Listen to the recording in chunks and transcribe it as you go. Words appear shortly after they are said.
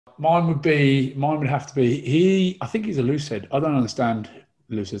mine would have to be, I think he's a loose head. I don't understand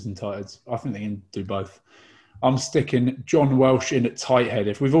loose heads and tight heads. I think they can do both. I'm sticking Jon Welsh in at tight head.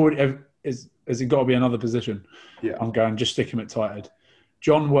 If we've already, has it got to be another position? Yeah. I'm going, just stick him at tight head.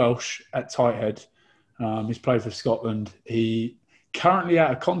 Jon Welsh at tight head. He's played for Scotland. He currently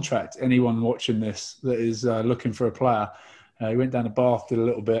out of contract. Anyone watching this that is looking for a player. He went down to Bath, did a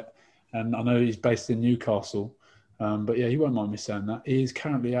little bit. And I know he's based in Newcastle. But yeah, he won't mind me saying that. He is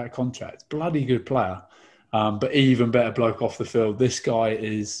currently out of contract. Bloody good player. But even better bloke off the field. This guy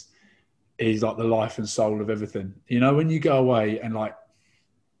he's like the life and soul of everything. You know, when you go away and like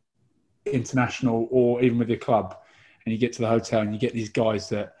international or even with your club and you get to the hotel and you get these guys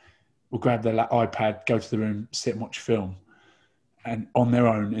that will grab their iPad, go to the room, sit and watch film and on their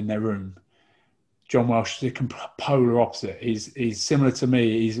own in their room. Jon Welsh is a polar opposite. He's similar to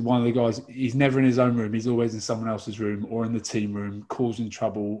me. He's one of the guys, he's never in his own room. He's always in someone else's room or in the team room, causing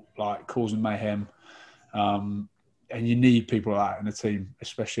trouble, like causing mayhem. And you need people like that in a team,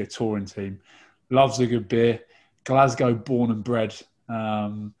 especially a touring team. Loves a good beer. Glasgow born and bred.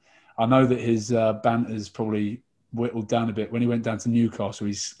 I know that his banter's probably whittled down a bit. When he went down to Newcastle,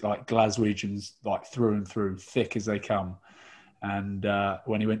 he's like Glaswegians, like through and through, thick as they come. And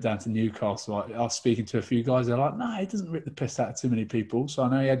when he went down to Newcastle, I was speaking to a few guys. They're like, no, he doesn't rip the piss out of too many people. So I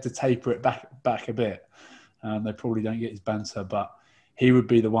know he had to taper it back a bit. They probably don't get his banter, but he would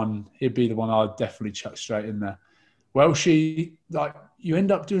be the one. He'd be the one I'd definitely chuck straight in there. Welshy, like you end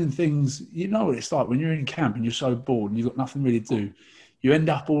up doing things. You know what it's like when you're in camp and you're so bored and you've got nothing really to do. You end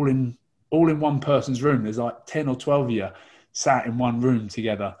up all in one person's room. There's like 10 or 12 of you sat in one room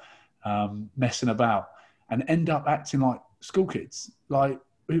together, messing about, and end up acting like school kids. Like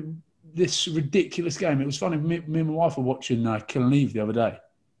this ridiculous game. It was funny. Me and my wife were watching Kill and Eve the other day,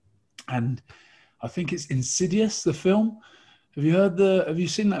 and I think it's Insidious, the film. Have you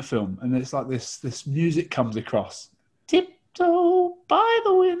seen that film? And it's like this music comes across. Tiptoe by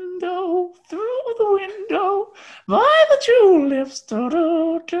the window, through the window, by the tulips,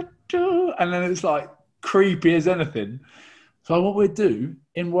 and then it's like creepy as anything. So what we'd do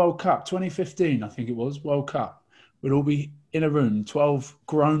in World Cup 2015, I think it was World Cup, we'd all be in a room, 12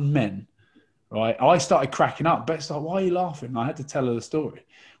 grown men, right? I started cracking up. Bet's like, why are you laughing? I had to tell her the story.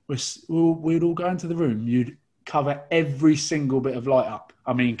 We'd all go into the room. You'd cover every single bit of light up.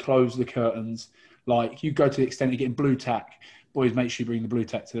 I mean, close the curtains. Like, you go to the extent of getting blue tack. Boys, make sure you bring the blue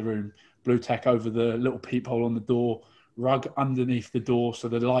tack to the room. Blue tack over the little peephole on the door. Rug underneath the door so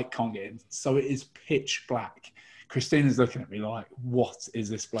the light can't get in. So it is pitch black. Christina's looking at me like, what is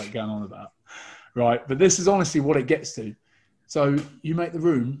this bloke going on about? Right? But this is honestly what it gets to. So you make the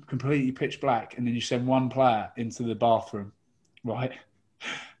room completely pitch black and then you send one player into the bathroom, right?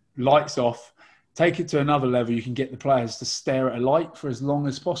 Lights off. Take it to another level. You can get the players to stare at a light for as long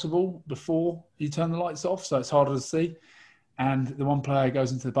as possible before you turn the lights off, so it's harder to see. And the one player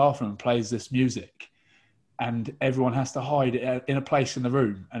goes into the bathroom and plays this music, and everyone has to hide in a place in the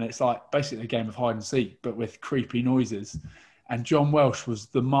room. And it's like basically a game of hide and seek, but with creepy noises. And Jon Welsh was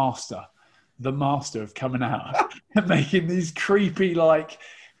the master of coming out and making these creepy, like,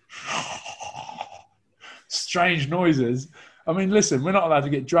 strange noises. I mean, listen, we're not allowed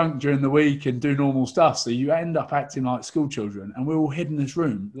to get drunk during the week and do normal stuff. So you end up acting like school children. And we're all hid in this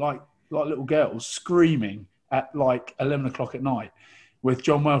room, like little girls, screaming at like 11 o'clock at night with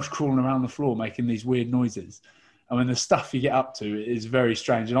Jon Welsh crawling around the floor making these weird noises. I mean, the stuff you get up to is very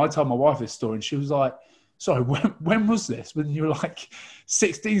strange. And I told my wife this story and she was like, sorry, when was this? When you were like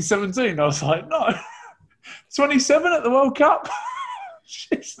 16, 17? I was like, no, 27 at the World Cup?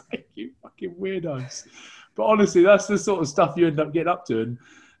 She's like, you fucking weirdos. But honestly, that's the sort of stuff you end up getting up to. And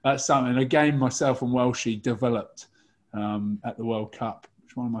that's something, a game myself and Welshy developed at the World Cup.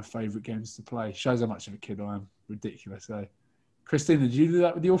 It's one of my favourite games to play. Shows how much of a kid I am. Ridiculous, eh? Christina, did you do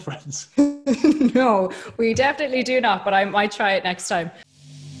that with your friends? No, we definitely do not, but I might try it next time.